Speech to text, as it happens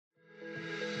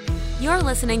You're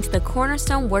listening to the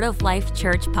Cornerstone Word of Life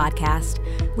Church podcast.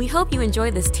 We hope you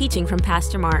enjoy this teaching from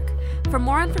Pastor Mark. For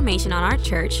more information on our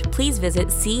church, please visit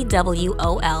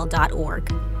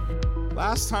cwol.org.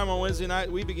 Last time on Wednesday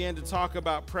night, we began to talk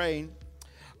about praying.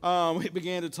 We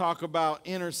began to talk about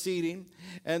interceding.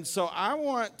 And so I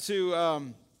want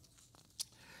to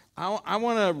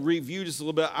review just a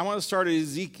little bit. I want to start at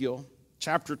Ezekiel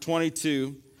chapter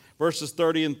 22. Verses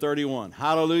 30 and 31.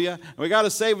 Hallelujah. And we got to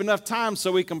save enough time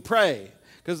so we can pray.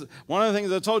 Because one of the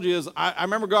things I told you is I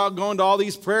remember going to all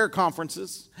these prayer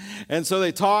conferences. And so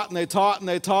they taught and they taught and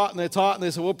they taught and they taught. And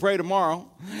they said, we'll pray tomorrow.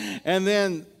 And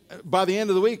then by the end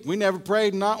of the week, we never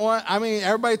prayed, not one. I mean,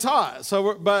 everybody taught.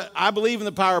 But I believe in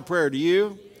the power of prayer. Do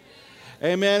you?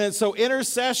 Amen. And so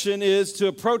intercession is to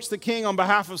approach the king on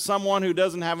behalf of someone who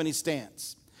doesn't have any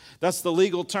stance. That's the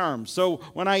legal term. So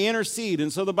when I intercede,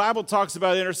 and so the Bible talks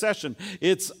about intercession.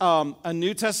 It's a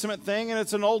New Testament thing and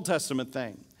it's an Old Testament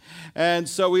thing. And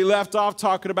so we left off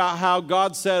talking about how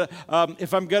God said,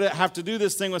 if I'm going to have to do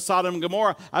this thing with Sodom and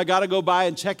Gomorrah, I got to go by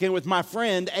and check in with my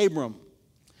friend Abram.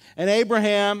 And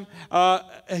Abraham,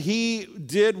 he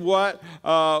did what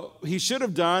he should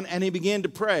have done, and he began to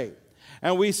pray.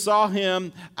 And we saw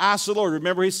him ask the Lord.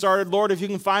 Remember, he started, Lord, if you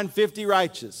can find 50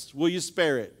 righteous, will you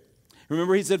spare it?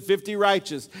 Remember, he said, 50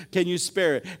 righteous, can you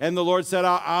spare it? And the Lord said,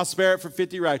 I'll spare it for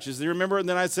 50 righteous. Do you remember? And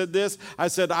then I said this. I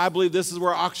said, I believe this is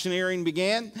where auctioneering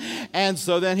began. And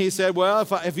so then he said, well,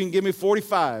 if you can give me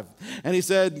 45. And he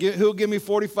said, who'll give me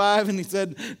 45? And he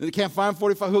said, they can't find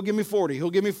 45. Who'll give me 40? Who'll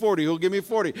give me 40? Who'll give me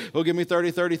 40? Who'll give me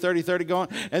 30, 30, 30, 30 going?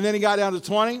 And then he got down to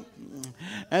 20.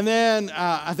 And then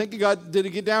I think did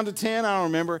he get down to 10? I don't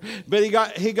remember. But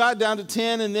he got down to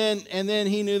 10, and then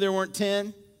he knew there weren't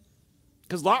 10.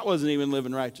 Because Lot wasn't even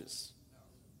living righteous.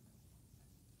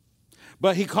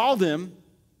 But he called him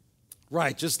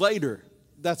righteous later.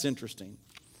 That's interesting.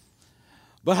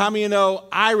 But how many of you know,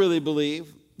 I really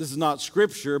believe, this is not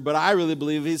scripture, but I really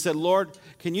believe he said, Lord,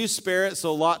 can you spare it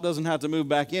so Lot doesn't have to move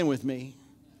back in with me?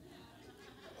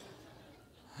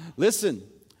 Listen,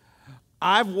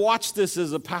 I've watched this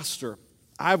as a pastor.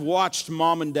 I've watched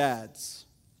mom and dads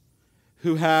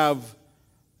who have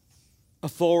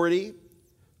authority,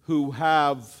 who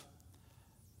have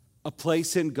a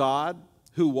place in God,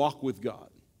 who walk with God.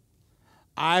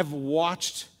 I've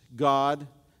watched God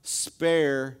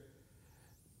spare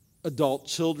adult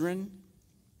children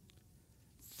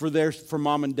for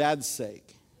mom and dad's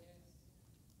sake.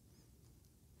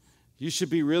 You should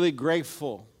be really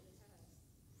grateful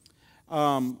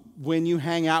when you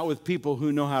hang out with people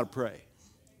who know how to pray,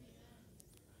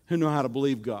 who know how to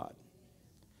believe God.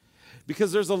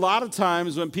 Because there's a lot of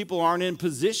times when people aren't in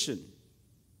position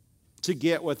to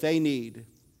get what they need.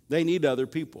 They need other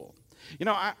people. You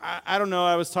know, I don't know,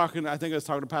 I think I was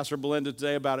talking to Pastor Belinda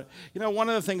today about it. You know, one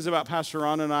of the things about Pastor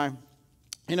Ron and I,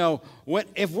 you know,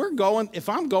 if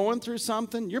I'm going through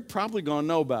something, you're probably going to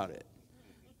know about it.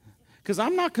 Because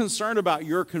I'm not concerned about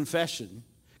your confession.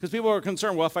 Because people are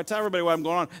concerned, well, if I tell everybody what I'm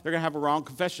going on, they're going to have a wrong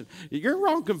confession. Your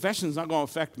wrong confession is not going to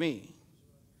affect me.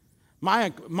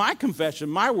 My confession,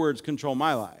 my words control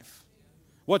my life.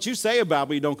 What you say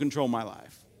about me don't control my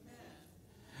life.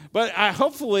 But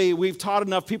hopefully we've taught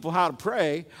enough people how to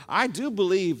pray. I do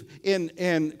believe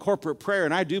in corporate prayer,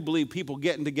 and I do believe people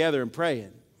getting together and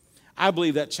praying. I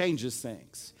believe that changes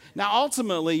things. Now,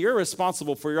 ultimately, you're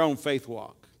responsible for your own faith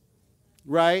walk,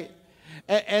 right?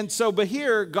 And so, but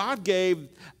here, God gave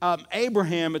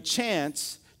Abraham a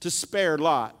chance to spare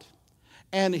Lot,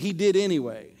 and he did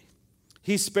anyway.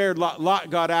 He spared Lot.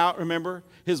 Lot got out, remember?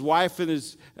 His wife and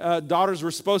his daughters were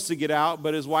supposed to get out,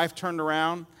 but his wife turned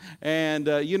around, and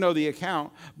you know the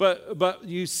account. But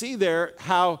you see there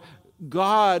how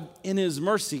God, in his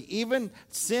mercy, even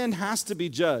sin has to be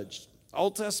judged.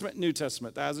 Old Testament, New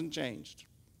Testament, that hasn't changed.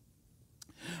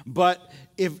 But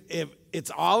if it's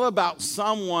all about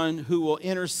someone who will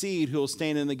intercede, who will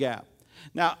stand in the gap.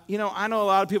 Now, you know, I know a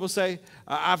lot of people say,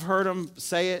 I've heard them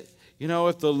say it, you know,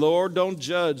 if the Lord don't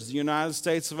judge the United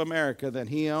States of America, then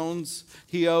he owes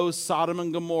Sodom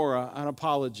and Gomorrah an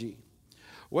apology.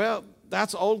 Well,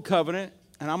 that's old covenant,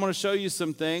 and I'm going to show you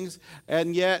some things.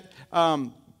 And yet,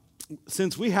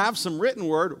 since we have some written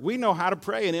word, we know how to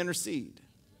pray and intercede.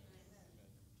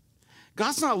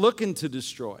 God's not looking to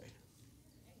destroy.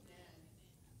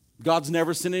 God's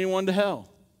never sent anyone to hell.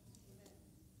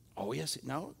 Oh, yes.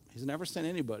 No, he's never sent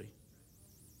anybody.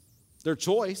 Their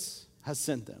choice has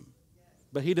sent them.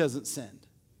 But he doesn't send.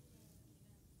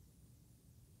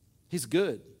 He's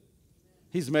good.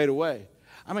 He's made a way.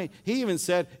 I mean, he even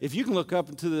said, if you can look up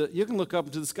into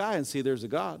the sky and see there's a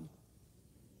God.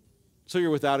 So you're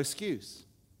without excuse.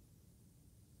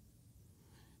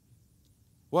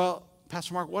 Well,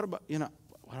 Pastor Mark, what about,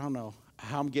 I don't know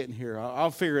how I'm getting here.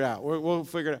 I'll figure it out. We'll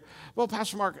figure it out. Well,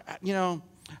 Pastor Mark,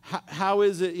 how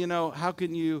is it, how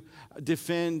can you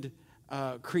defend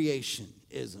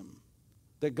creationism?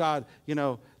 That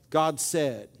God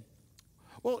said.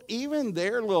 Well, even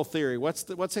their little theory, what's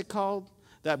it called?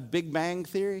 That Big Bang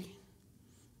theory?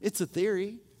 It's a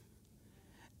theory.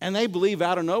 And they believe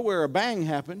out of nowhere a bang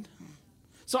happened.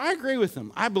 So I agree with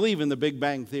them. I believe in the Big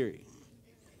Bang theory.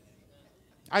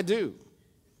 I do.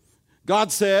 God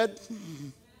said,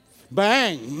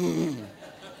 bang.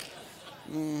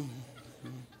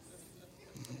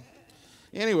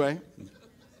 Anyway,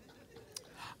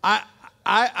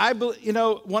 I believe,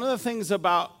 one of the things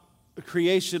about the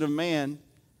creation of man,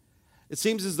 it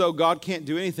seems as though God can't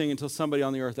do anything until somebody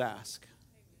on the earth asks.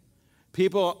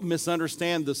 People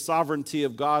misunderstand the sovereignty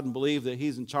of God and believe that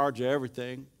he's in charge of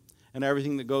everything and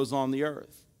everything that goes on the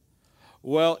earth.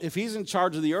 Well, if he's in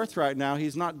charge of the earth right now,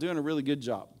 he's not doing a really good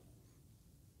job.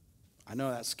 I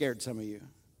know that scared some of you.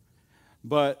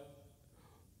 But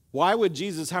why would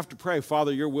Jesus have to pray,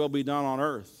 Father, your will be done on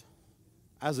earth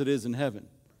as it is in heaven?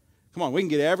 Come on, we can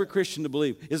get every Christian to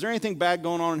believe. Is there anything bad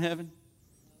going on in heaven?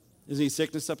 Is any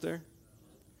sickness up there?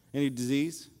 Any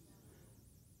disease?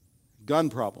 Gun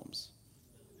problems?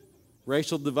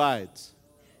 Racial divides?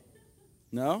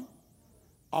 No?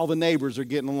 All the neighbors are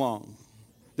getting along.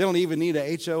 They don't even need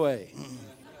a HOA.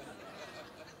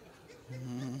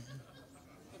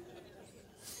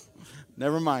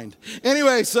 Never mind.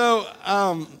 Anyway, so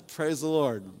praise the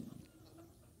Lord.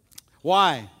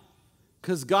 Why?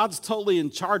 Because God's totally in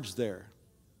charge there.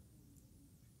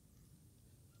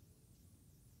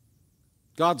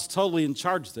 God's totally in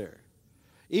charge there.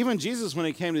 Even Jesus, when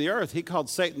he came to the earth, he called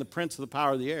Satan the prince of the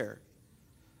power of the air.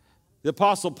 The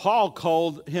Apostle Paul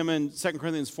called him in 2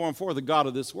 Corinthians 4:4 the God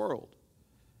of this world.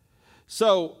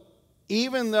 So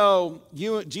even though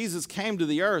Jesus came to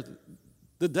the earth,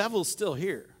 the devil's still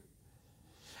here.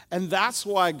 And that's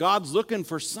why God's looking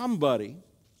for somebody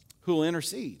who will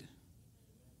intercede.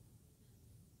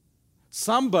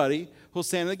 Somebody who'll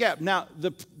stand in the gap. Now,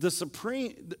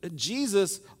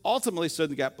 Jesus ultimately stood in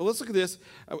the gap. But let's look at this.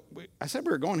 I said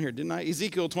we were going here, didn't I?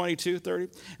 Ezekiel 22:30.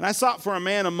 And I sought for a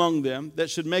man among them that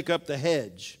should make up the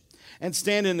hedge and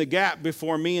stand in the gap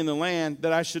before me in the land,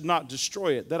 that I should not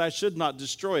destroy it, that I should not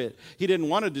destroy it. He didn't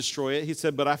want to destroy it. He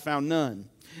said, but I found none.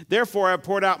 Therefore, I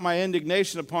poured out my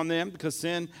indignation upon them, because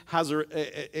sin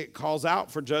it calls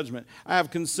out for judgment. I have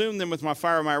consumed them with my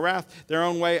fire and my wrath. Their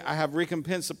own way I have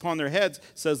recompensed upon their heads,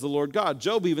 says the Lord God.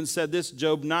 Job even said this,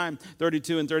 Job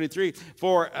 9:32 and 33.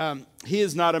 For he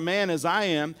is not a man as I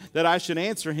am, that I should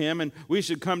answer him, and we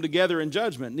should come together in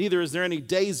judgment. Neither is there any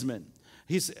daysman.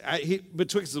 I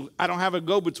don't have a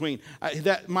go-between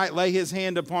that might lay his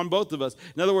hand upon both of us.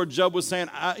 In other words, Job was saying,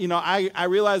 I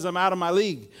realize I'm out of my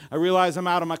league. I realize I'm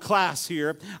out of my class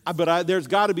here. But there's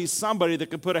got to be somebody that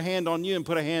can put a hand on you and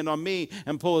put a hand on me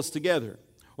and pull us together.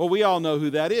 Well, we all know who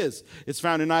that is. It's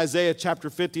found in Isaiah chapter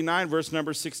 59, verse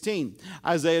number 16.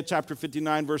 Isaiah chapter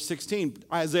 59, verse 16.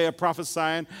 Isaiah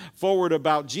prophesying forward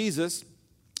about Jesus.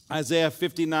 Isaiah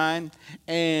 59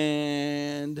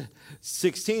 and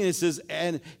 16, it says,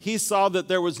 and he saw that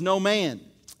there was no man,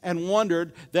 and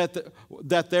wondered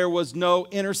that there was no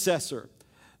intercessor.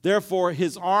 Therefore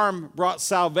his arm brought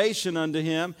salvation unto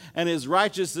him, and his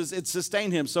righteousness, it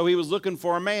sustained him. So he was looking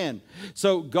for a man.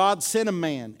 So God sent a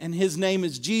man, and his name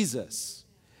is Jesus.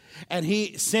 And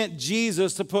he sent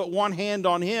Jesus to put one hand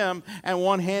on him and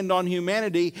one hand on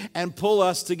humanity and pull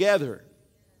us together.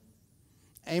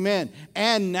 Amen.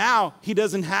 And now he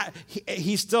doesn't have,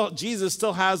 Jesus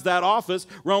still has that office.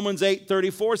 Romans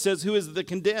 8:34 says, who is it that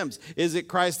condemns? Is it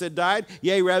Christ that died?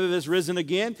 Yea, rather that's risen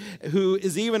again, who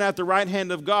is even at the right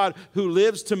hand of God, who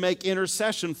lives to make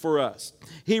intercession for us.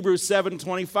 Hebrews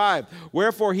 7:25.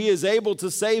 Wherefore he is able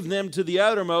to save them to the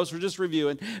uttermost. We're just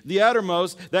reviewing. The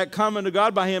uttermost that come unto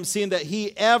God by him, seeing that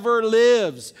he ever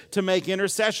lives to make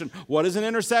intercession. What is an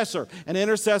intercessor? An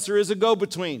intercessor is a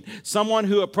go-between. Someone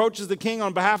who approaches the king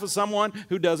on behalf of someone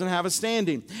who doesn't have a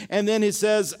standing. And then he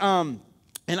says,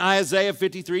 in Isaiah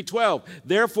 53:12,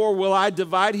 therefore will I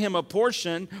divide him a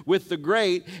portion with the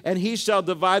great, and he shall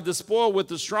divide the spoil with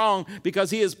the strong,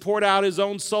 because he has poured out his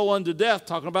own soul unto death,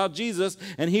 talking about Jesus,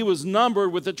 and he was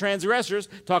numbered with the transgressors,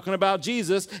 talking about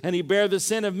Jesus, and he bare the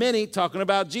sin of many, talking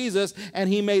about Jesus, and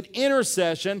he made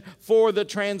intercession for the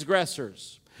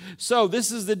transgressors. So this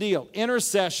is the deal.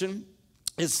 Intercession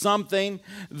is something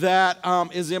that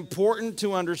is important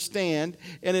to understand,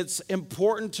 and it's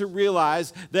important to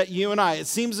realize that you and I, it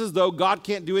seems as though God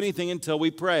can't do anything until we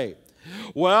pray.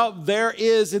 Well, there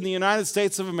is in the United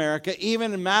States of America,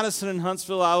 even in Madison and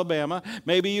Huntsville, Alabama,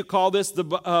 maybe you call this the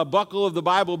buckle of the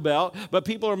Bible Belt, but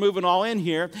people are moving all in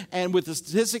here. And with the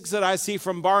statistics that I see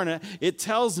from Barna, it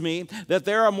tells me that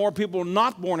there are more people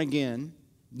not born again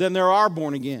than there are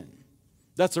born again.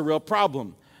 That's a real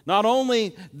problem. Not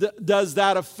only does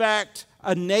that affect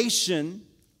a nation,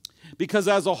 because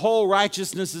as a whole,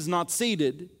 righteousness is not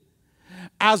seated.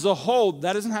 As a whole,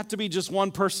 that doesn't have to be just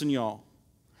one person, y'all.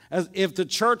 As if the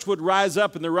church would rise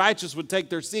up and the righteous would take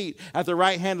their seat at the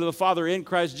right hand of the Father in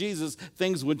Christ Jesus,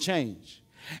 things would change.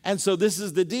 And so this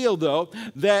is the deal, though,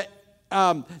 that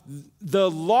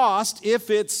the lost, if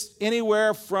it's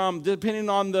anywhere from, depending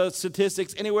on the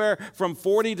statistics, anywhere from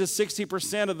 40 to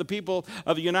 60% of the people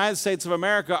of the United States of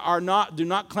America do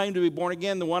not claim to be born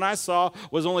again. The one I saw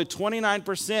was only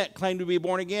 29% claim to be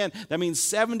born again. That means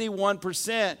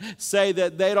 71% say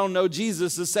that they don't know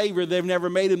Jesus as Savior. They've never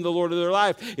made him the Lord of their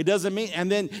life. It doesn't mean,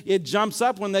 and then it jumps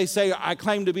up when they say, I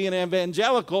claim to be an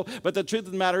evangelical, but the truth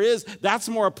of the matter is, that's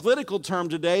more a political term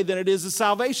today than it is a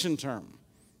salvation term.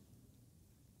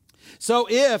 So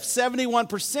if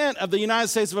 71% of the United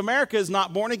States of America is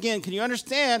not born again, can you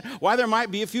understand why there might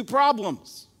be a few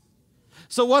problems?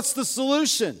 So what's the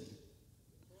solution?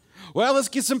 Well, let's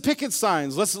get some picket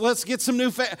signs. Let's get some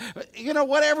new,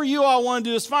 whatever you all want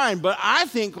to do is fine. But I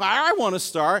think where I want to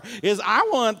start is I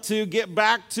want to get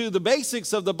back to the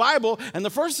basics of the Bible. And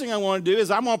the first thing I want to do is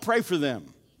I'm going to pray for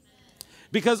them.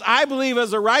 Because I believe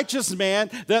as a righteous man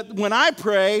that when I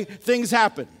pray, things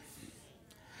happen.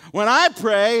 When I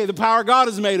pray, the power of God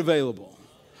is made available.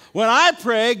 When I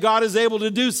pray, God is able to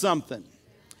do something.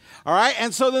 All right?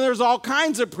 And so then there's all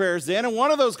kinds of prayers then, and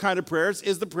one of those kind of prayers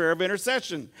is the prayer of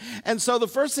intercession. And so the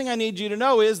first thing I need you to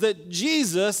know is that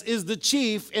Jesus is the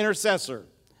chief intercessor.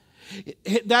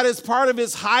 That is part of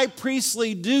his high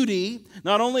priestly duty,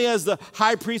 not only as the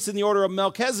high priest in the order of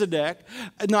Melchizedek,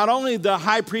 not only the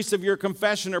high priest of your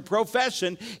confession or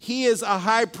profession, he is a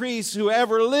high priest who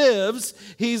ever lives.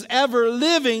 He's ever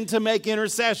living to make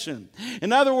intercession.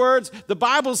 In other words, the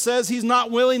Bible says he's not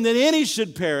willing that any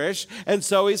should perish, and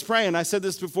so he's praying. I said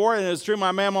this before, and it's true.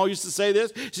 My mama used to say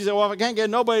this. She said, well, if I can't get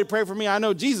nobody to pray for me, I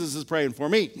know Jesus is praying for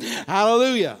me.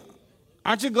 Hallelujah.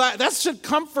 Aren't you glad? That should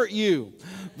comfort you.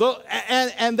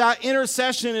 And that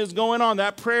intercession is going on.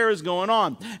 That prayer is going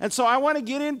on. And so I want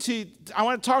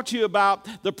to talk to you about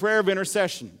the prayer of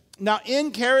intercession. Now,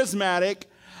 in charismatic,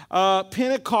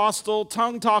 Pentecostal,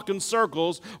 tongue-talking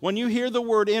circles, when you hear the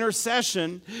word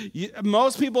intercession,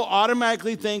 most people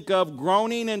automatically think of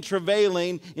groaning and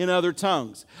travailing in other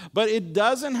tongues. But it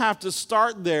doesn't have to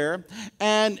start there.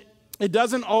 And it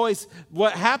doesn't always,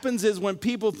 what happens is when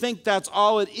people think that's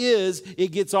all it is, it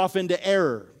gets off into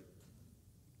error.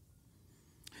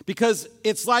 Because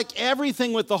it's like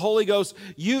everything with the Holy Ghost,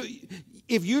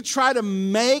 if you try to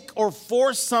make or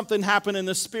force something happen in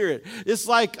the Spirit, it's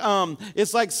like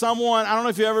someone, I don't know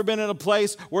if you've ever been in a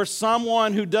place where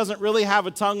someone who doesn't really have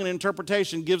a tongue and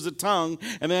interpretation gives a tongue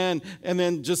and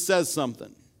then just says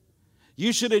something.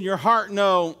 You should in your heart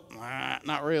know,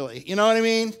 not really. You know what I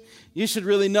mean? You should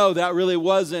really know that really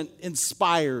wasn't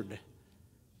inspired.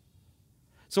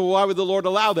 So why would the Lord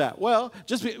allow that? Well,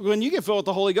 when you get filled with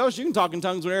the Holy Ghost, you can talk in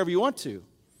tongues whenever you want to.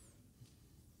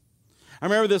 I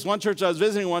remember this one church I was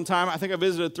visiting one time. I think I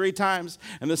visited 3 times,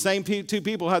 and the same two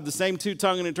people had the same 2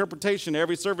 tongue and interpretation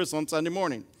every service on Sunday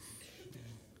morning.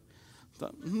 I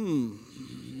thought,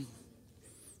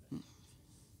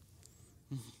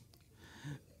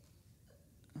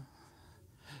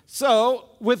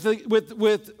 So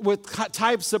with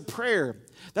types of prayer,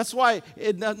 that's why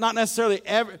it not necessarily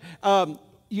ever.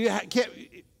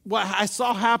 What I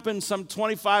saw happen some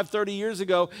 25, 30 years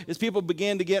ago is people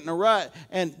began to get in a rut,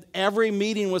 and every prayer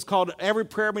meeting was called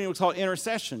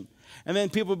intercession. And then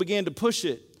people began to push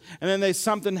it. And then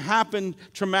something happened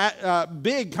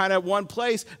big kind of one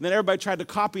place, and then everybody tried to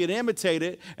copy it, imitate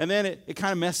it, and then it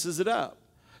kind of messes it up.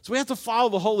 So we have to follow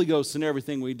the Holy Ghost in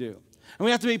everything we do. And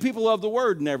we have to be people of the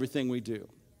Word in everything we do.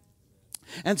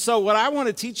 And so what I want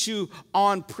to teach you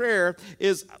on prayer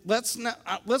is let's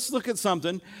look at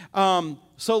something.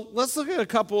 So let's look at a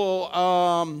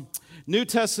couple New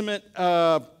Testament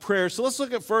prayers. So let's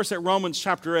look at first at Romans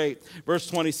chapter 8, verse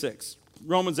 26.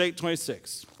 Romans 8,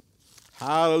 26.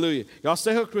 Hallelujah. Y'all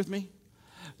stay hooked with me?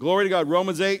 Glory to God.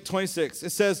 Romans 8, 26. It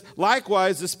says,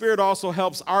 likewise, the Spirit also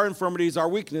helps our infirmities, our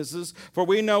weaknesses, for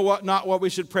we know not what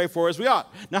we should pray for as we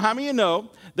ought. Now, how many of you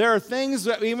know there are things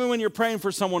that even when you're praying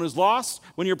for someone who's lost,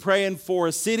 when you're praying for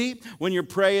a city, when you're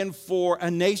praying for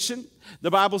a nation,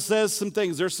 The Bible says some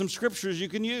things. There's some scriptures you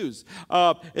can use.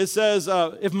 It says,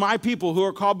 if my people who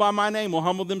are called by my name will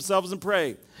humble themselves and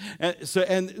pray.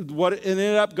 And what it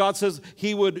ended up, God says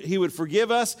he would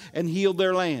forgive us and heal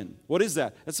their land. What is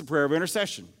that? That's a prayer of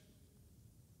intercession.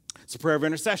 It's a prayer of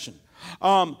intercession.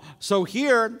 So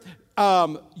here,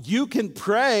 you can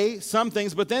pray some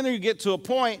things, but then you get to a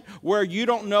point where you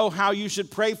don't know how you should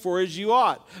pray for as you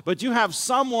ought. But you have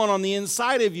someone on the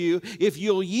inside of you, if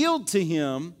you'll yield to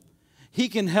him, he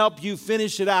can help you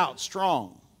finish it out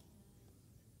strong.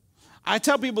 I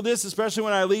tell people this, especially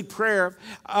when I lead prayer,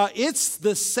 it's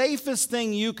the safest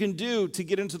thing you can do to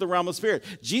get into the realm of spirit.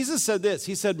 Jesus said this,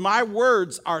 he said, my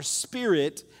words are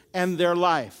spirit and they're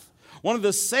life. One of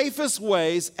the safest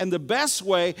ways and the best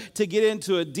way to get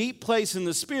into a deep place in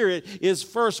the spirit is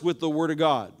first with the word of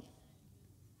God.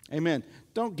 Amen.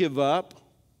 Don't give up.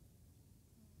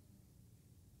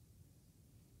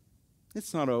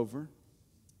 It's not over.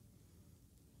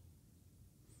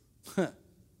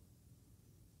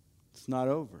 It's not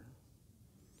over.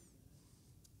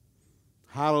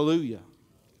 Hallelujah.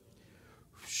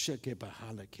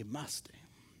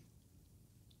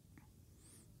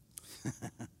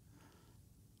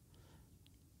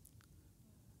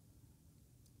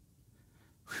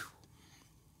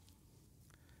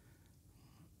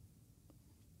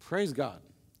 Praise God.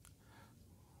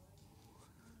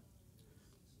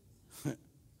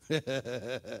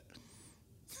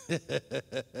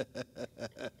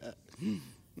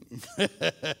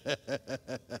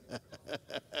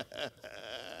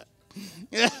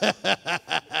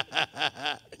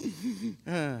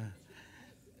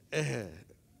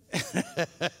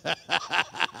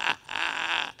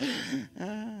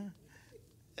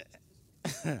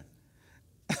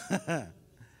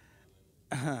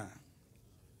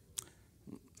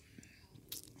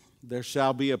 There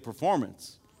shall be a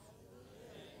performance.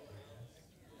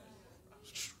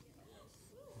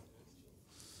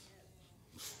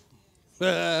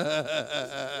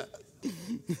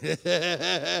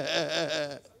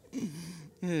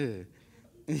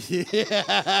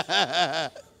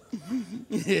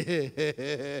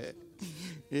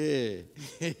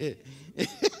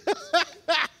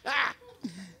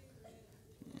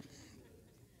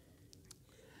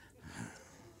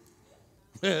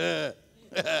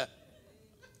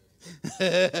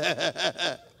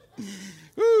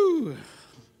 Woo.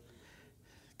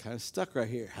 Kind of stuck right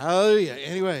here. Hallelujah.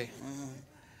 Anyway.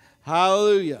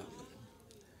 Hallelujah.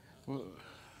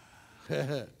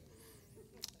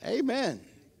 Amen.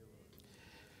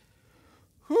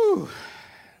 Whew.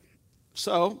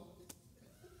 So,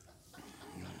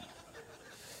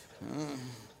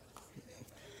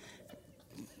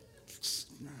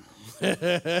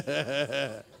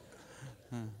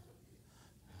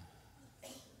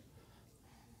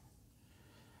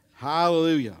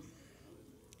 hallelujah.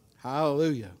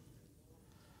 Hallelujah.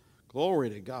 Glory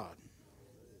to God.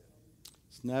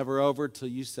 It's never over till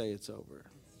you say it's over.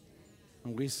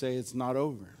 And we say it's not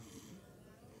over.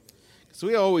 Because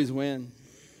we always win.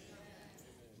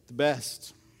 The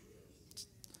best.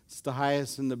 It's the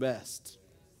highest and the best.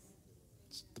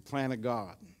 It's the plan of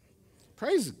God.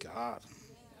 Praise God.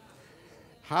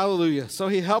 Hallelujah. So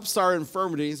he helps our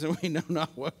infirmities, and we know not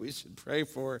what we should pray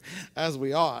for as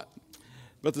we ought.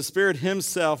 But the Spirit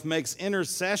himself makes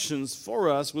intercessions for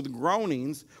us with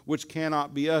groanings which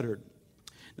cannot be uttered.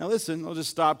 Now listen, I'll just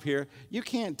stop here. You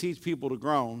can't teach people to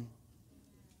groan.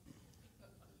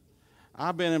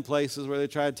 I've been in places where they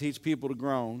try to teach people to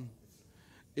groan.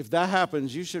 If that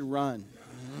happens, you should run.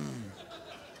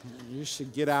 You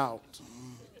should get out.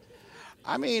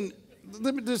 I mean,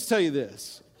 let me just tell you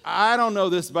this. I don't know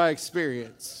this by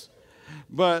experience,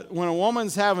 but when a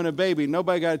woman's having a baby,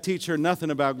 nobody got to teach her nothing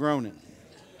about groaning.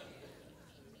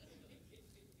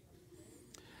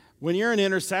 When you're in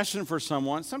intercession for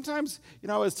someone, sometimes,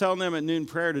 I was telling them at noon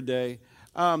prayer today,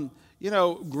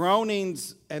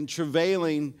 groanings and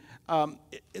travailing,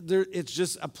 it's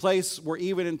just a place where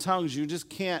even in tongues, you just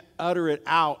can't utter it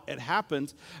out. It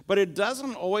happens, but it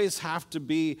doesn't always have to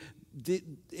be,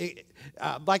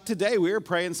 like today, we were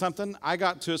praying something. I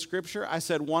got to a scripture. I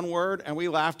said one word, and we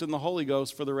laughed in the Holy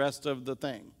Ghost for the rest of the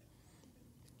thing.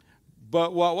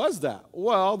 But what was that?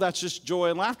 Well, that's just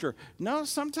joy and laughter. No,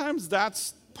 sometimes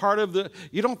that's part of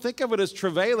you don't think of it as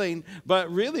travailing,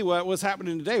 but really what was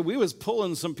happening today, we was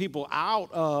pulling some people out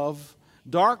of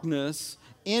darkness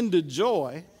into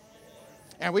joy,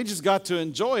 and we just got to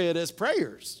enjoy it as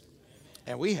prayers,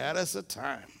 and we had us a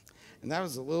time. And that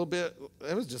was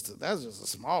that was just a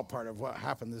small part of what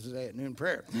happened this day at noon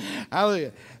prayer.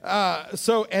 Hallelujah.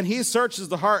 And he searches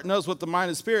the heart, knows what the mind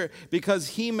and spirit, because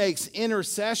he makes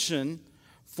intercession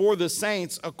for the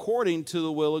saints according to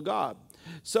the will of God.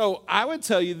 So I would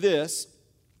tell you this,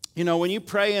 when you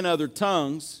pray in other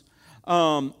tongues,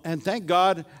 and thank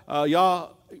God,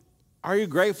 y'all, are you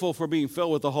grateful for being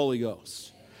filled with the Holy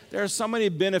Ghost? There are so many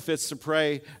benefits to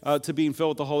pray, to being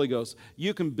filled with the Holy Ghost.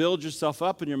 You can build yourself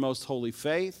up in your most holy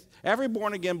faith. Every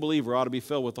born-again believer ought to be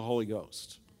filled with the Holy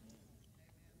Ghost.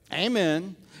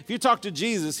 Amen. If you talk to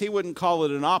Jesus, he wouldn't call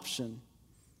it an option.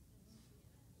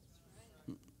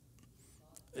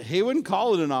 He wouldn't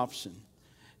call it an option.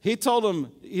 He told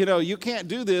them, you can't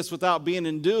do this without being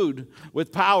endued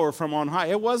with power from on high.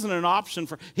 It wasn't an option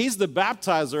he's the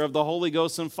baptizer of the Holy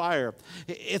Ghost and fire.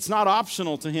 It's not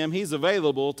optional to him. He's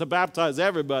available to baptize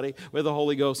everybody with the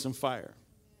Holy Ghost and fire.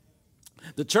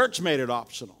 The church made it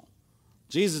optional.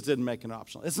 Jesus didn't make it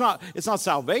optional. It's not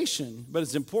salvation, but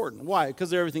it's important. Why?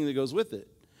 Because of everything that goes with it.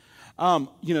 You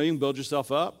can build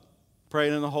yourself up,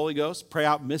 praying in the Holy Ghost, pray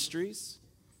out mysteries.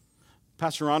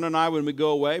 Pastor Ron and I, when we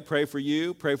go away, pray for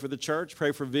you, pray for the church,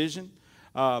 pray for vision.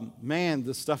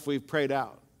 The stuff we've prayed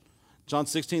out. John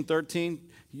 16:13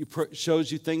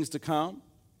 shows you things to come.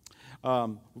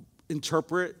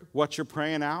 Interpret what you're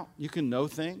praying out. You can know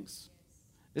things.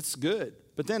 It's good.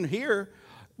 But then here,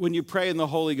 when you pray in the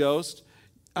Holy Ghost,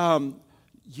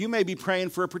 you may be praying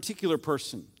for a particular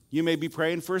person. You may be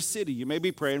praying for a city. You may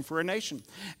be praying for a nation.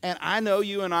 And I know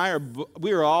you and I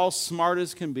we are all smart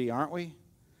as can be, aren't we?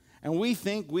 And we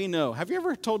think we know. Have you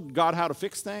ever told God how to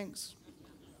fix things?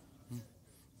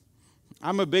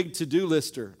 I'm a big to-do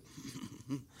lister.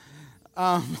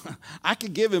 I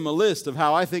could give him a list of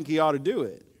how I think he ought to do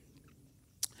it.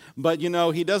 But,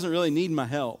 he doesn't really need my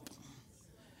help.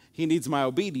 He needs my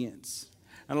obedience.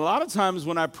 And a lot of times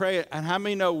when I pray, and how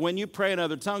many know when you pray in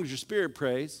other tongues, your spirit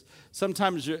prays.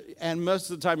 Sometimes, and most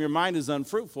of the time, your mind is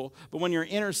unfruitful. But when you're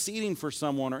interceding for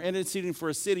someone or interceding for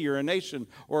a city or a nation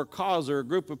or a cause or a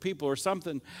group of people or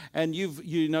something, and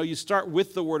you start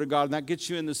with the Word of God, and that gets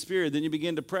you in the Spirit, then you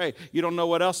begin to pray. You don't know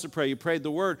what else to pray. You prayed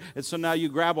the Word, and so now you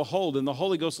grab a hold, and the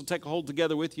Holy Ghost will take a hold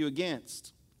together with you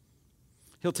against.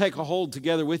 He'll take a hold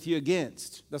together with you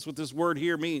against. That's what this word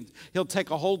here means. He'll take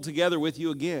a hold together with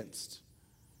you against.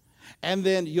 And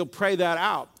then you'll pray that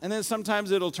out. And then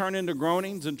sometimes it'll turn into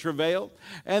groanings and travail.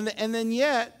 And then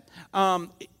yet,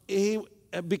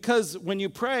 because when you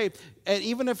pray, and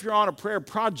even if you're on a prayer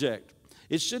project,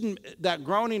 that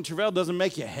groaning and travail doesn't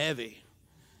make you heavy.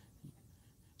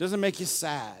 Doesn't make you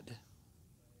sad.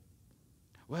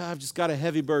 Well, I've just got a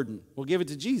heavy burden. Well, give it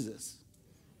to Jesus.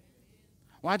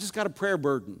 Well, I just got a prayer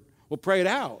burden. Well, pray it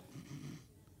out.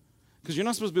 Because you're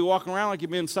not supposed to be walking around like you've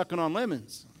been sucking on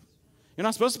lemons. You're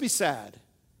not supposed to be sad.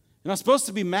 You're not supposed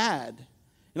to be mad.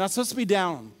 You're not supposed to be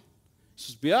down. You're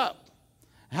supposed to be up.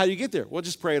 How do you get there? Well,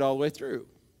 just pray it all the way through.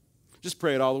 Just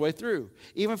pray it all the way through.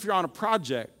 Even if you're on a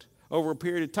project over a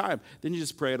period of time, then you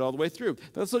just pray it all the way through.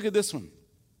 Let's look at this one.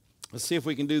 Let's see if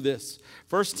we can do this.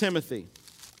 1 Timothy.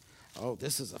 Oh,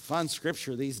 this is a fun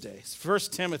scripture these days. 1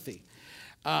 Timothy,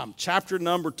 chapter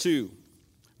number 2,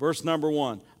 verse number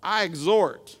 1. I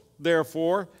exhort,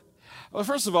 therefore. Well,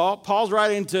 first of all, Paul's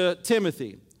writing to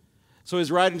Timothy. So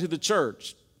he's writing to the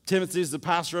church. Timothy is the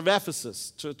pastor of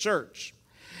Ephesus, to a church.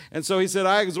 And so he said,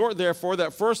 I exhort, therefore,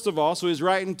 that first of all, so he's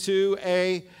writing to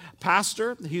a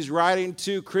pastor. He's writing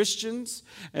to Christians.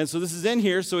 And so this is in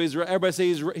here. So everybody say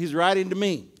he's writing to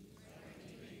me.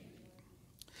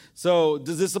 So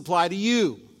does this apply to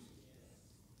you?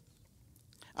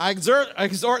 I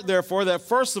exhort, therefore, that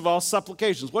first of all,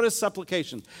 supplications. What is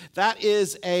supplication? That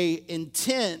is an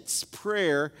intense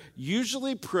prayer,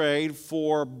 usually prayed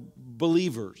for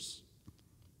believers.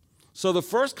 So the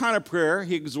first kind of prayer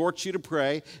he exhorts you to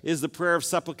pray is the prayer of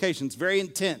supplication. It's very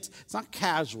intense. It's not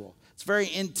casual. It's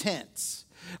very intense.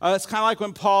 It's kind of like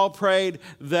when Paul prayed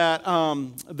that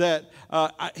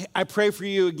I pray for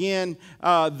you again,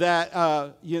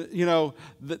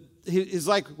 it's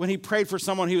like when he prayed for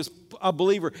someone, he was a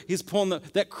believer. He's pulling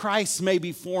that Christ may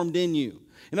be formed in you.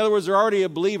 In other words, they're already a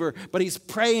believer, but he's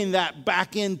praying that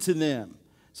back into them.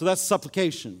 So that's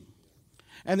supplication.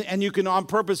 And you can on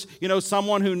purpose,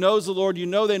 someone who knows the Lord, they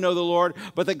know the Lord,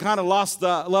 but they kind of lost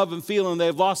the love and feeling.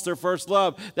 They've lost their first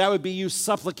love. That would be you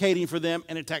supplicating for them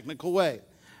in a technical way.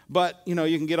 But, you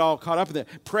can get all caught up in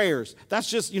that. Prayers. That's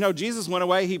just, Jesus went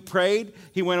away. He prayed.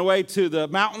 He went away to the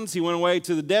mountains. He went away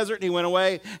to the desert. He went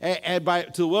away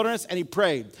to the wilderness, and he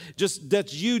prayed.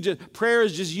 Prayer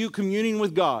is just you communing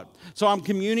with God. So I'm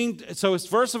communing. So it's,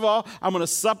 first of all, I'm going to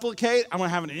supplicate. I'm going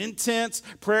to have an intense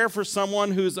prayer for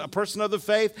someone who's a person of the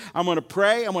faith. I'm going to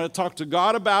pray. I'm going to talk to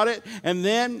God about it. And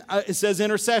then it says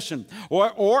intercession.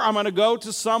 Or I'm going to go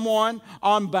to someone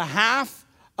on behalf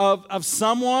of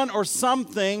someone or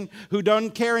something who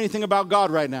doesn't care anything about God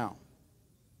right now.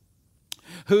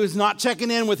 who is not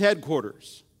checking in with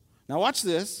headquarters. Now watch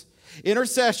this.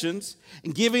 Intercessions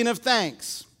and giving of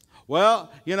thanks.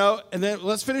 Well, and then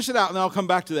let's finish it out and then I'll come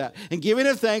back to that. And giving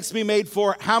of thanks be made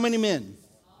for how many men?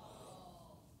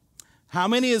 How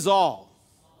many is all?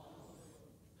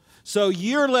 So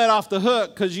you're let off the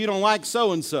hook because you don't like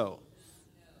so-and-so.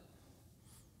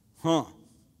 For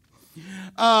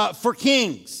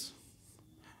kings.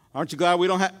 Aren't you glad we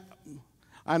don't have...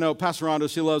 I know Pastor Rondo,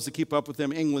 she loves to keep up with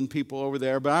them England people over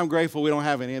there, but I'm grateful we don't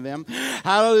have any of them.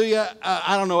 Hallelujah.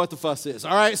 I don't know what the fuss is.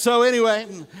 All right, so anyway,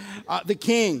 the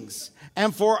kings.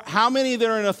 And for how many that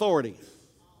are in authority?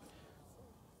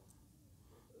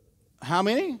 How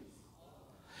many?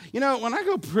 When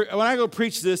I go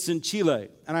preach this in Chile,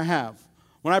 and I have.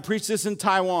 When I preach this in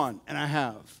Taiwan, and I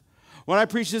have. When I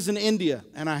preach this in India,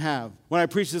 and I have. When I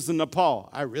preach this in Nepal,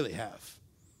 I really have.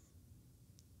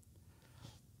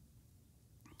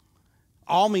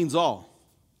 All means all.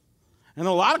 And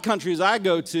a lot of countries I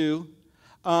go to,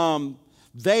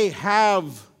 they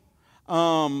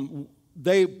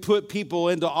put people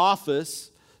into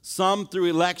office, some through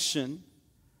election.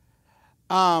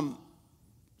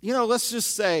 Let's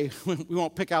just say, we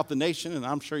won't pick out the nation, and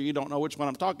I'm sure you don't know which one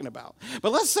I'm talking about.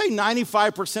 But let's say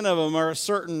 95% of them are a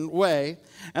certain way,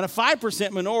 and a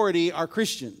 5% minority are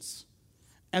Christians,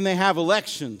 and they have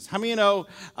elections. How many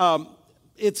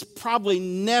it's probably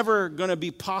never going to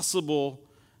be possible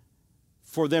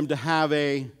for them to have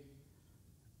a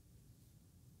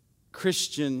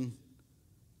Christian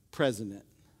president,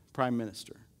 prime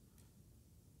minister,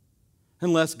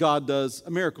 unless God does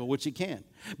a miracle, which he can.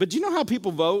 But do you know how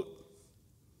people vote?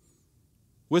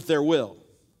 With their will.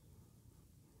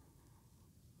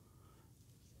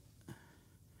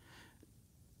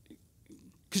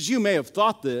 Because you may have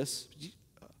thought this.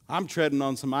 I'm treading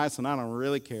on some ice and I don't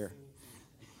really care.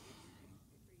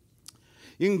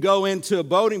 You can go into a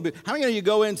voting booth. How many of you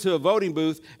go into a voting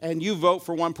booth and you vote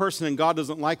for one person and God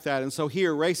doesn't like that, and so he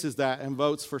erases that and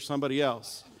votes for somebody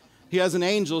else? He has an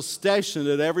angel stationed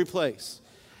at every place.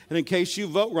 And in case you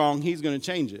vote wrong, he's going to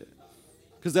change it.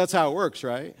 Because that's how it works,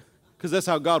 right? Because that's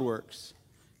how God works.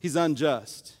 He's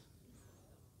unjust.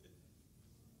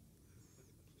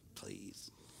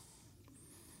 Please.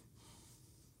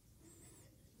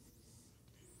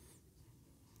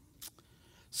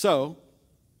 So,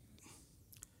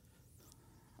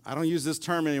 I don't use this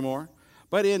term anymore,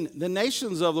 but in the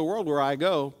nations of the world where I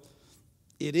go,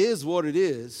 it is what it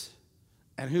is,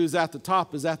 and who's at the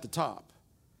top is at the top.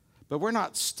 But we're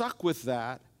not stuck with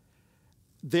that,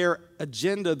 their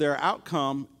agenda, their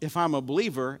outcome, if I'm a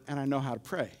believer and I know how to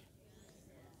pray.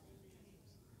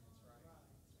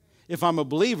 If I'm a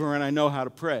believer and I know how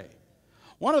to pray.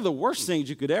 One of the worst things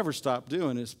you could ever stop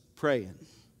doing is praying.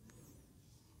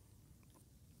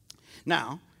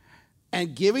 Now,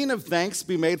 and giving of thanks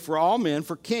be made for all men,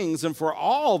 for kings, and for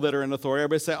all that are in authority.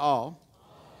 Everybody say all.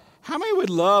 How many would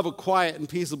love a quiet and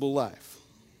peaceable life?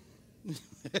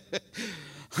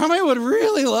 How many would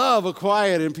really love a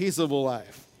quiet and peaceable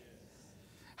life?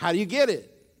 How do you get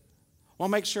it? Well,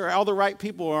 make sure all the right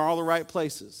people are in all the right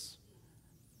places.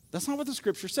 That's not what the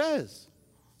scripture says.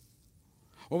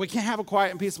 Well, we can't have a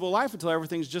quiet and peaceable life until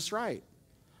everything's just right.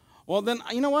 Well, then,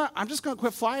 you know what? I'm just going to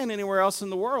quit flying anywhere else in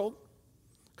the world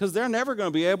because they're never going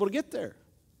to be able to get there.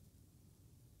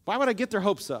 Why would I get their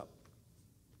hopes up?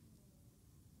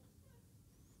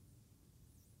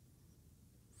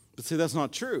 But see, that's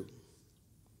not true.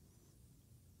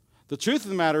 The truth of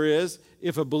the matter is,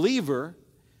 if a believer,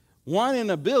 1 in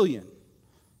a billion,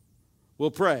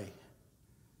 will pray,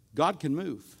 God can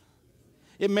move.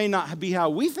 It may not be how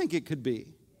we think it could be,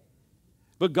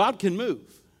 but God can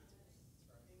move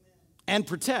and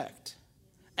protect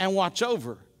and watch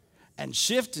over and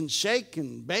shift and shake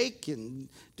and bake and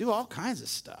do all kinds of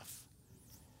stuff.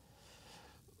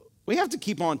 We have to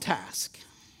keep on task.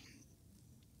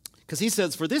 Because he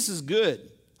says, for this is good.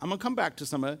 I'm going to come back to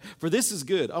some of it. For this is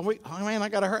good. Oh, wait, oh man, I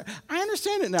got to hurry. I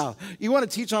understand it now. You want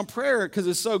to teach on prayer because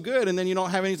it's so good, and then you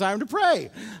don't have any time to pray.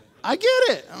 I get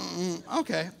it.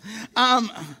 Okay.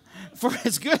 For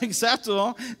it's good and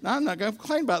acceptable. Now, I'm not going to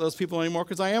complain about those people anymore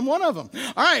because I am one of them.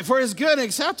 All right. For it's good and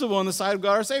acceptable in the sight of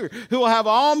God our Savior, who will have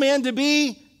all men to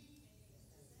be.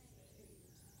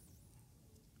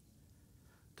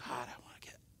 God,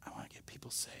 I want to get people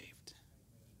saved.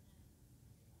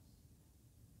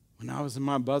 When I was in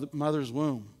my mother's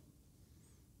womb,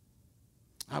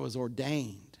 I was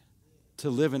ordained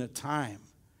to live in a time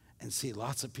and see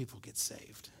lots of people get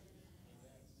saved.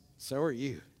 So are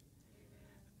you.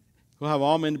 We'll have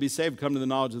all men to be saved, come to the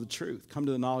knowledge of the truth. Come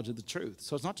to the knowledge of the truth.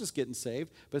 So it's not just getting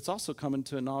saved, but it's also coming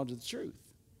to a knowledge of the truth.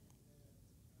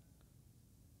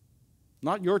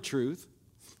 Not your truth.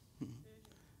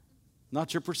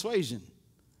 not your persuasion,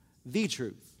 the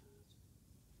truth.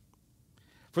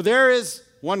 For there is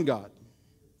one God.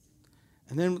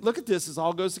 And then look at this, this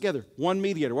all goes together. One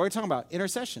mediator. What are we talking about?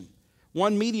 Intercession.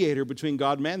 One mediator between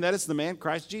God and man, that is the man,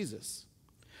 Christ Jesus,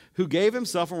 who gave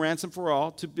himself a ransom for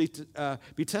all to be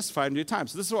testified in due time.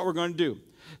 So this is what we're going to do.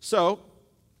 So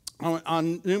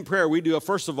on noon prayer, we do a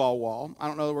first of all wall. I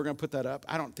don't know that we're going to put that up.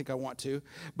 I don't think I want to.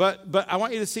 But I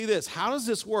want you to see this. How does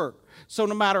this work? So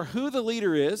no matter who the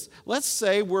leader is, let's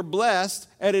say we're blessed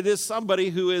and it is somebody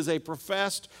who is a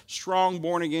professed, strong,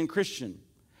 born-again Christian.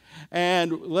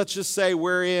 And let's just say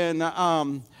we're in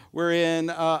an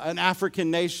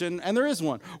African nation, and there is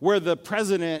one, where the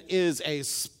president is a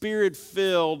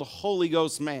spirit-filled Holy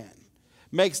Ghost man,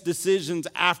 makes decisions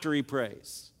after he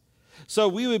prays. So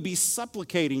we would be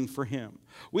supplicating for him.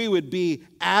 We would be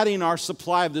adding our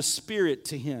supply of the Spirit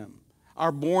to him,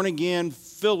 our born-again,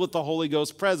 filled with the Holy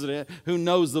Ghost president who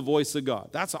knows the voice of God.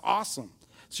 That's awesome.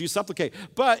 So you supplicate.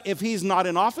 But if he's not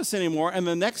in office anymore, and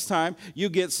the next time you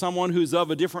get someone who's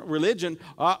of a different religion,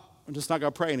 I'm just not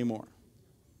going to pray anymore.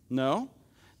 No.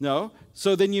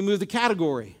 So then you move the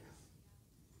category.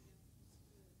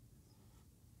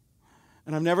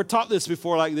 And I've never taught this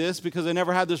before like this because I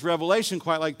never had this revelation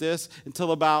quite like this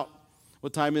until about,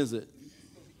 what time is it?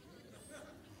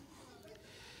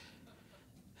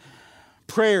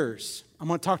 Prayers. I'm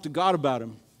going to talk to God about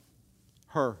him.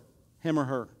 Him or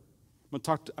her.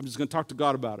 I'm just going to talk to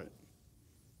God about it.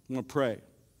 I'm going to pray.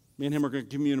 Me and him are going to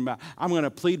commune about it. I'm going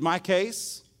to plead my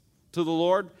case to the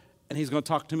Lord, and he's going to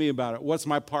talk to me about it. What's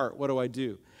my part? What do I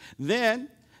do? Then,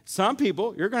 some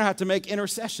people, you're going to have to make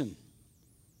intercession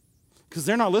because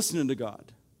they're not listening to God.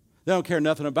 They don't care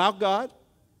nothing about God.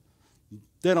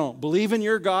 They don't believe in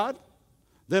your God.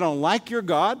 They don't like your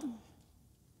God.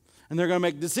 And they're going to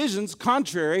make decisions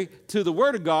contrary to the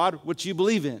Word of God, which you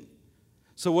believe in.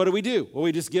 So what do? Well,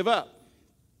 we just give up.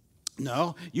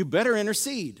 No, you better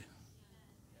intercede.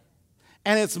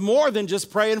 And it's more than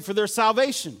just praying for their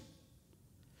salvation.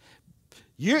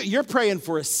 You're praying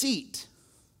for a seat.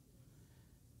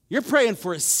 You're praying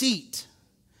for a seat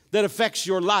that affects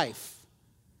your life.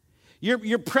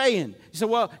 You're praying. You say,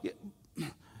 well,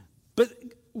 but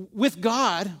with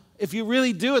God, if you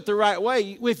really do it the right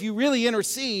way, if you really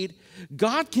intercede,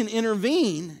 God can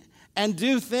intervene and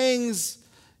do things,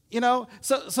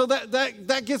 so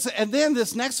that gets, and then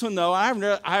this next one, though,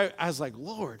 I was like,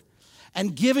 Lord,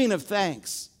 and giving of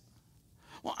thanks.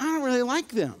 Well, I don't really like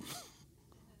them.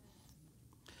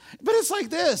 But it's like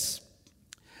this.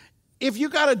 If you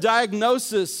got a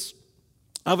diagnosis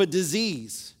of a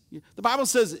disease, the Bible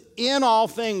says, in all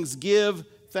things give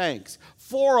thanks.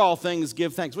 For all things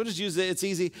give thanks. We'll just use it. It's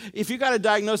easy. If you got a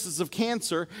diagnosis of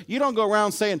cancer, you don't go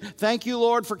around saying, thank you,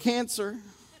 Lord, for cancer.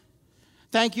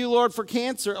 Thank you, Lord, for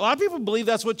cancer. A lot of people believe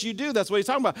that's what you do. That's what he's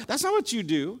talking about. That's not what you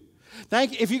do.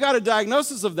 If you got a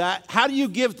diagnosis of that, how do you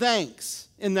give thanks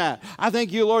in that? I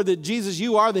thank you, Lord, that Jesus,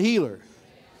 you are the healer.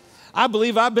 I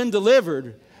believe I've been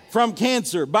delivered from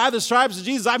cancer. By the stripes of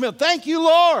Jesus, thank you,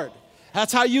 Lord.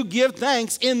 That's how you give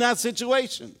thanks in that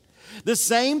situation. The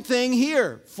same thing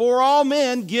here. For all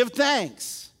men, give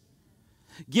thanks.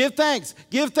 Give thanks.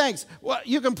 Give thanks. Well,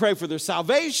 you can pray for their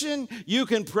salvation. You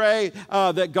can pray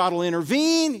that God will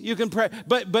intervene. You can pray,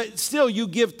 but still you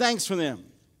give thanks for them.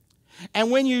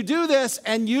 And when you do this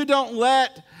and you don't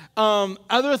let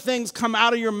other things come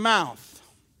out of your mouth,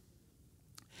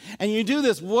 and you do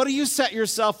this, what do you set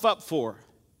yourself up for?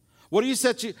 What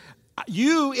do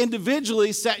you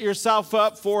individually set yourself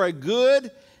up for a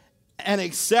good and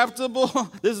acceptable,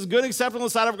 this is good and acceptable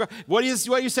inside of God. What are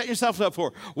you setting yourself up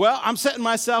for? Well, I'm setting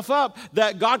myself up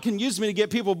that God can use me to get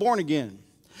people born again.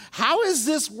 How does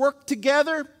this work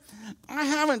together? I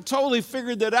haven't totally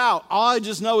figured that out. All I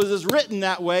just know is it's written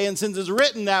that way, and since it's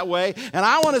written that way, and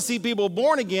I want to see people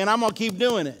born again, I'm going to keep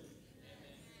doing it.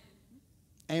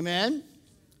 Amen?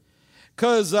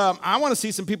 Because I want to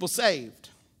see some people saved.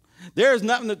 There's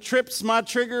nothing that trips my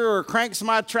trigger or cranks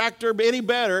my tractor any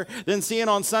better than seeing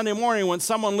on Sunday morning when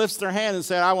someone lifts their hand and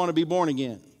says, I want to be born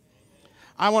again.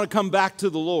 I want to come back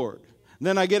to the Lord. And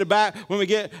then I get it back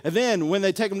and then when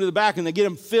they take them to the back and they get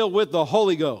them filled with the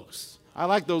Holy Ghost. I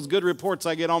like those good reports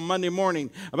I get on Monday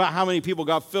morning about how many people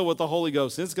got filled with the Holy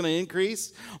Ghost. And it's going to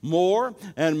increase more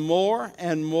and more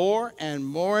and more and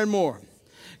more and more.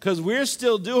 Because we're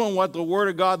still doing what the Word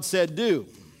of God said do.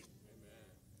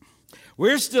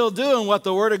 We're still doing what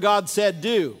the Word of God said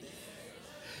do.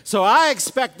 So I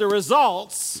expect the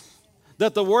results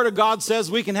that the Word of God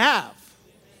says we can have.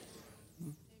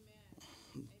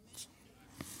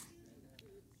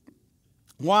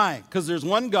 Why? Because there's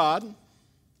one God.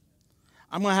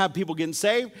 I'm going to have people getting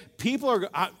saved.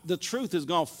 The truth is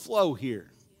going to flow here.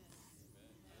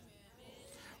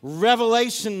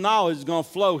 Revelation knowledge is going to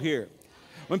flow here.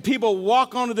 When people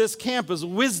walk onto this campus,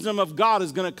 wisdom of God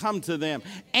is going to come to them.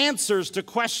 Answers to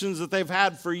questions that they've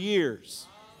had for years.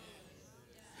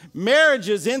 Marriage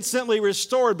is instantly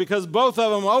restored because both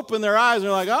of them open their eyes and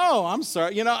are like, oh, I'm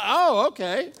sorry. Oh,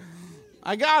 okay.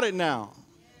 I got it now.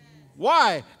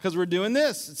 Why? Because we're doing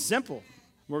this. It's simple.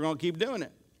 We're going to keep doing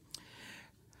it.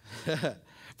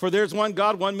 For there's one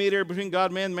God, one mediator between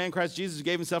God and man, Christ Jesus, who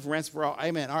gave himself a ransom for all.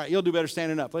 Amen. All right, you'll do better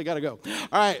standing up. We got to go.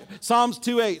 All right, Psalms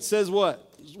 2:8 says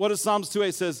what? What does Psalms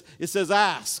 2:8 says? It says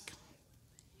ask.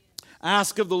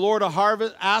 Ask of the Lord a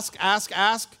harvest. Ask.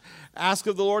 Ask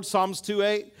of the Lord, Psalms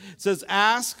 2:8. It says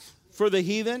ask for the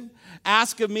heathen.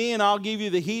 Ask of me, and I'll give you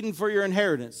the heathen for your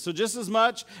inheritance. So just as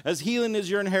much as healing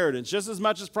is your inheritance, just as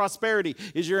much as prosperity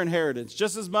is your inheritance,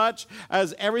 just as much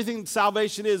as everything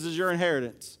salvation is your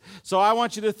inheritance. So I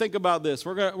want you to think about this.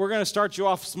 We're going to start you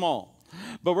off small,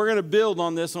 but we're going to build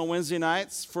on this on Wednesday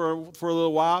nights for a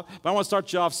little while. But I want to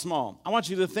start you off small. I want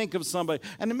you to think of somebody,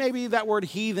 and maybe that word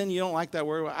heathen, you don't like that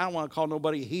word. I don't want to call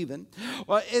nobody a heathen.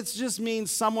 Well, it just means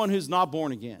someone who's not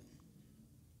born again.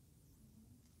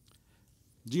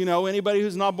 Do you know anybody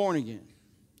who's not born again?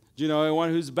 Do you know anyone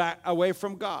who's back away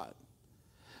from God?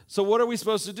 So what are we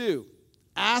supposed to do?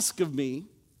 Ask of me,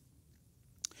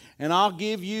 and I'll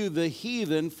give you the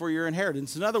heathen for your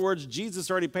inheritance. In other words, Jesus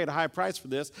already paid a high price for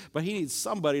this, but he needs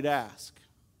somebody to ask.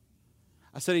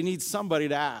 I said he needs somebody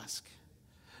to ask.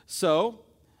 So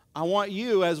I want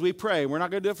you, as we pray, we're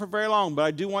not going to do it for very long, but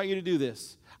I do want you to do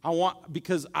this.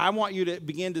 Because I want you to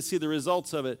begin to see the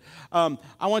results of it. I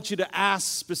want you to ask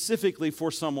specifically for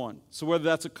someone. So whether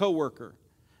that's a coworker,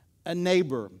 a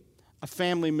neighbor, a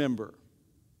family member,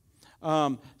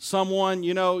 someone,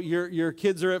 your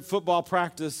kids are at football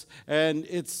practice and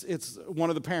it's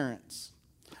one of the parents.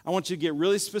 I want you to get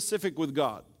really specific with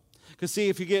God. Because see,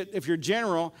 if you're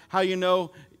general, how you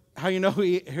know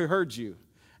he heard you,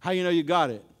 how you know you got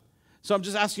it. So I'm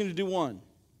just asking you to do one.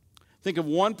 Think of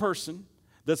one person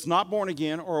that's not born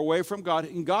again or away from God.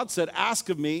 And God said, ask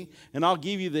of me, and I'll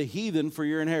give you the heathen for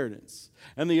your inheritance,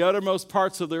 and the uttermost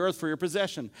parts of the earth for your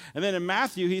possession. And then in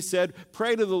Matthew, he said,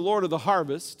 pray to the Lord of the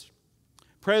harvest.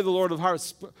 Pray to the Lord of the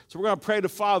harvest. So we're going to pray to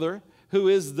Father, who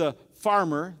is the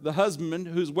farmer, the husbandman,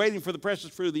 who's waiting for the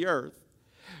precious fruit of the earth.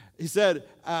 He said,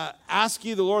 ask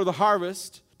ye the Lord of the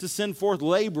harvest to send forth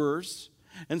laborers.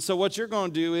 And so what you're going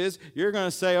to do is you're going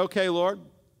to say, okay, Lord,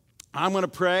 I'm going to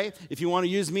pray. If you want to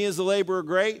use me as a laborer,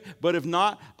 great. But if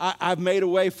not, I've made a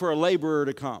way for a laborer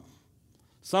to come.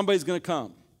 Somebody's going to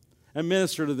come and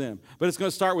minister to them. But it's going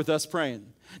to start with us praying.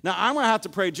 Now, I'm going to have to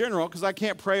pray general because I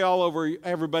can't pray all over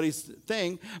everybody's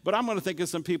thing. But I'm going to think of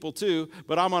some people too.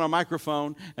 But I'm on a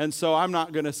microphone, and so I'm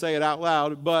not going to say it out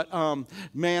loud. But,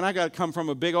 man, I got to come from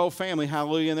a big old family,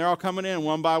 hallelujah. And they're all coming in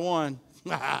one by one.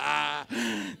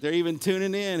 They're even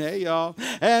tuning in. Hey, y'all.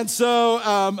 And So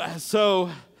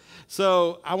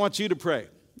I want you to pray.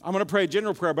 I'm going to pray a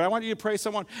general prayer, but I want you to pray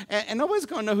someone. And nobody's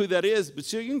going to know who that is,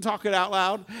 but you can talk it out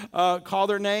loud. Call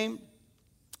their name.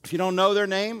 If you don't know their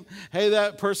name, hey,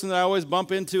 that person that I always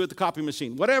bump into at the copy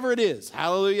machine. Whatever it is,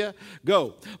 hallelujah,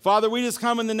 go. Father, we just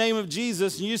come in the name of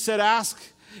Jesus, and you said ask.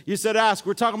 You said ask.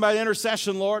 We're talking about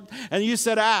intercession, Lord, and you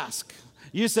said ask.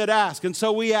 You said ask, and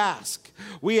so we ask.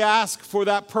 We ask for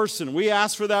that person. We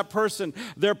ask for that person.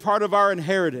 They're part of our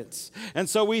inheritance. And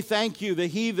so we thank you. The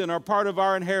heathen are part of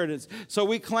our inheritance. So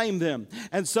we claim them.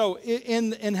 And so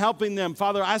in helping them,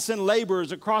 Father, I send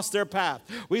laborers across their path.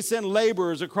 We send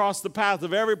laborers across the path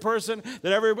of every person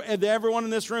that everyone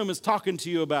in this room is talking to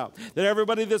you about, that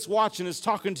everybody that's watching is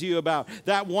talking to you about,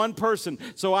 that one person.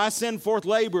 So I send forth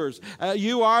laborers.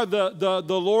 You are the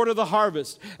Lord of the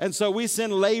harvest. And so we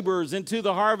send laborers into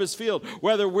the harvest field,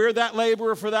 whether we're that laborer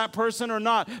for that person or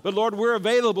not. But Lord, we're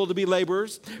available to be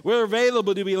laborers. We're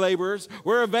available to be laborers.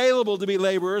 We're available to be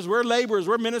laborers. We're laborers.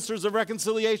 We're ministers of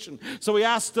reconciliation. So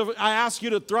I ask you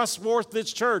to thrust forth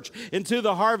this church into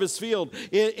the harvest field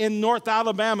in North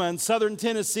Alabama and Southern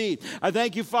Tennessee. I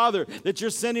thank you, Father, that you're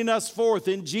sending us forth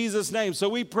in Jesus' name. So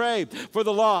we pray for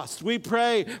the lost. We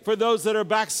pray for those that are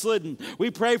backslidden.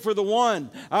 We pray for the one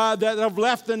that have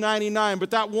left the 99, but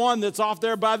that one that's off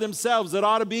there by themselves that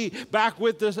ought to be back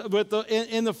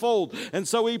in the fold. And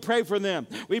so we pray for them.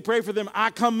 We pray for them. I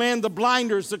command the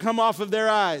blinders to come off of their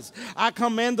eyes. I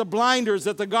command the blinders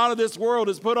that the God of this world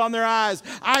has put on their eyes.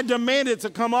 I demand it to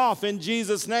come off in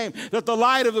Jesus' name, that the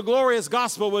light of the glorious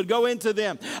gospel would go into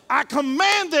them. I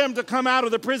command them to come out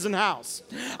of the prison house.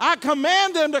 I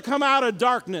command them to come out of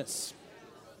darkness.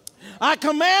 I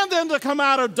command them to come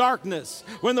out of darkness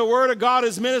when the word of God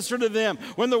is ministered to them,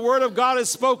 when the word of God is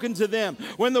spoken to them,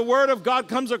 when the word of God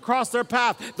comes across their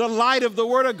path, the light of the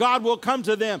word of God will come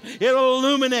to them. It'll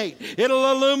illuminate.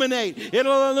 It'll illuminate.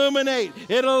 It'll illuminate.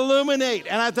 It'll illuminate.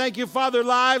 And I thank you, Father,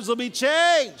 lives will be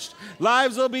changed.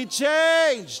 Lives will be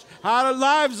changed.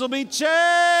 Lives will be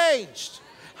changed.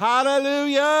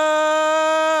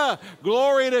 Hallelujah.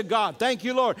 Glory to God. Thank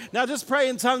you, Lord. Now just pray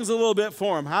in tongues a little bit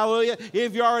for him. Hallelujah.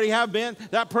 If you already have been,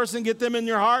 that person, get them in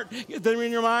your heart. Get them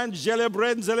in your mind. Light, light,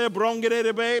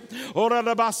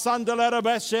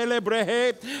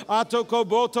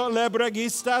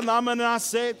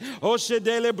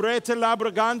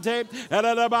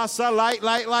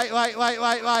 light, light, light, light,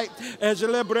 light.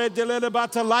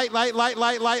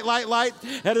 Light.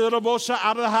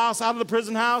 Out of the house, out of the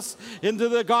prison house, into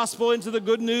the gospel, into the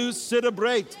good news.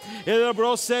 Celebrate. Hallelujah.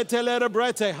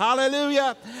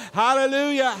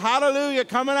 Hallelujah. Hallelujah.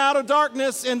 Coming out of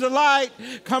darkness into light.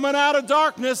 Coming out of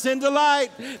darkness into light.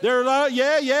 There,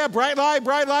 bright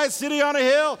light. City on a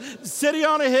hill. City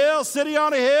on a hill. City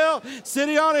on a hill.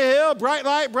 City on a hill. Bright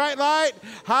light.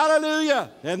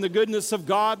 Hallelujah. And the goodness of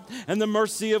God and the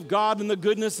mercy of God and the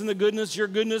goodness, your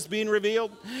goodness being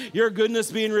revealed. Your goodness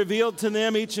being revealed to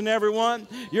them, each and every one.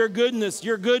 Your goodness,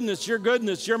 your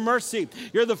mercy.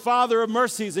 You're the Father of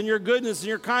mercies, and your goodness and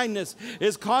your kindness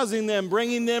is causing them,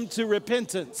 bringing them to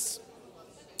repentance.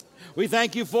 We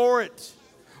thank you for it.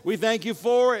 We thank you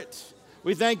for it.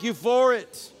 We thank you for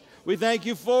it. We thank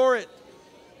you for it.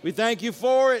 We thank you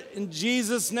for it in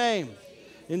Jesus' name.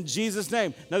 In Jesus'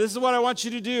 name. Now, this is what I want you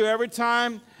to do every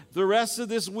time the rest of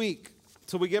this week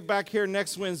till we get back here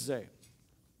next Wednesday.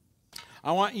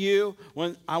 I want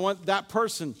that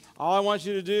person, all I want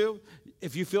you to do,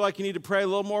 if you feel like you need to pray a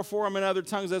little more for them in other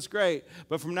tongues, that's great.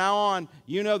 But from now on,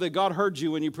 you know that God heard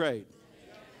you when you prayed.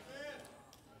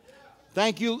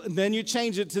 Thank you. And then you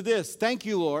change it to this. Thank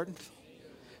you, Lord.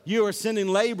 You are sending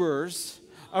laborers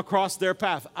across their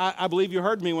path. I believe you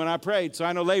heard me when I prayed, so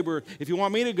I know laborer. If you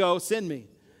want me to go, send me.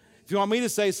 If you want me to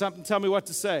say something, tell me what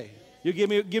to say. You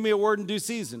give me a word in due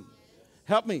season.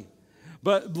 Help me.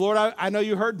 But Lord, I know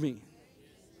you heard me.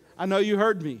 I know you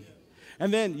heard me.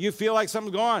 And then you feel like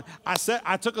something's going on.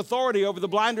 I took authority over the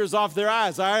blinders off their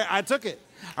eyes. I took it.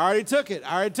 I already took it.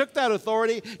 I already took that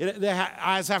authority. The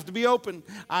eyes have to be open.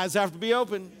 Eyes have to be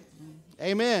open.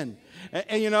 Amen.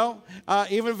 And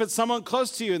even if it's someone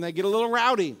close to you and they get a little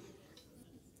rowdy,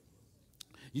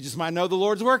 you just might know the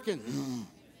Lord's working.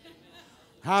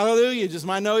 Hallelujah. You just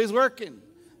might know he's working.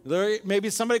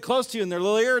 Maybe somebody close to you and they're a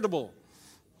little irritable.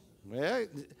 Well,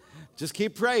 just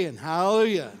keep praying.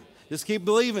 Hallelujah. Just keep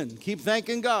believing. Keep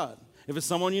thanking God. If it's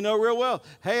someone you know real well,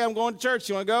 hey, I'm going to church.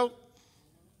 You want to go?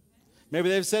 Maybe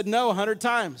they've said no 100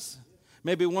 times.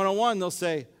 Maybe one-on-one they'll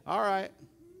say, all right.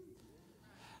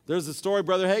 There's a story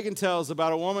Brother Hagin tells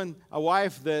about a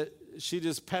wife that she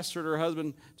just pestered her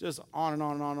husband just on and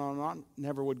on and on and on.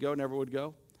 Never would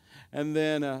go. And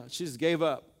then she just gave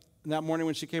up. And that morning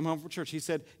when she came home from church, he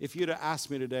said, if you'd have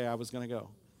asked me today, I was going to go.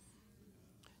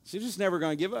 She's just never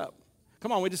going to give up.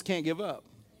 Come on, we just can't give up.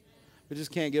 We just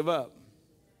can't give up.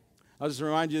 I'll just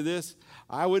remind you of this.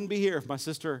 I wouldn't be here if my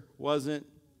sister wasn't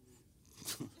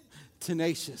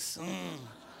tenacious,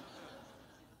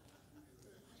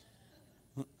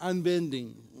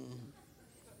 unbending,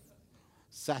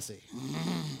 sassy.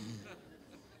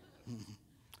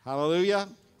 Hallelujah.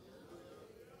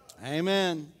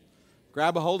 Amen.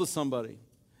 Grab a hold of somebody.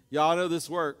 Y'all know this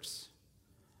works.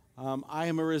 I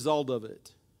am a result of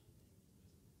it.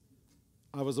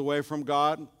 I was away from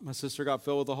God. My sister got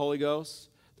filled with the Holy Ghost.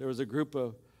 There was a group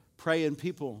of praying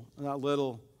people in that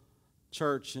little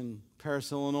church in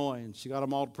Paris, Illinois, and she got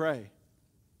them all to pray. And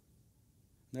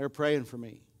they were praying for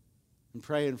me and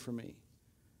praying for me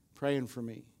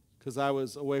because I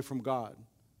was away from God,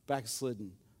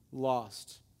 backslidden,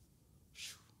 lost,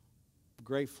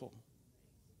 grateful,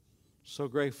 so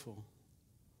grateful.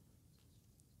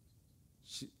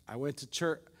 I went to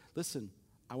church. Listen,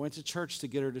 I went to church to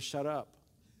get her to shut up.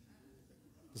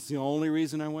 It's the only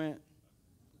reason I went.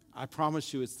 I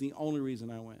promise you, it's the only reason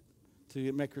I went,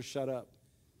 to make her shut up,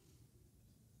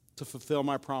 to fulfill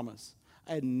my promise.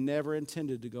 I had never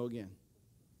intended to go again.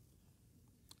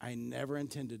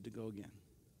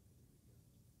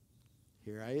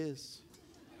 Here I is.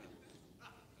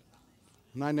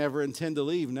 And I never intend to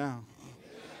leave now.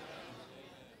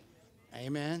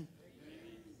 Amen.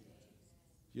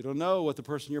 You don't know what the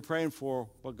person you're praying for,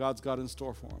 what God's got in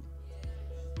store for them.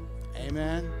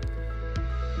 Amen.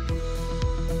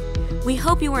 We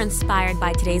hope you were inspired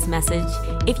by today's message.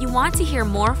 If you want to hear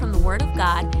more from the Word of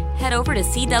God, head over to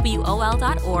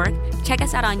cwol.org, Check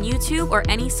us out on YouTube or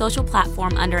any social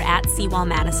platform under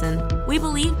 @SeawallMadison. We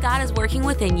believe God is working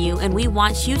within you, and we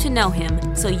want you to know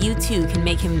Him so you too can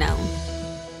make Him known.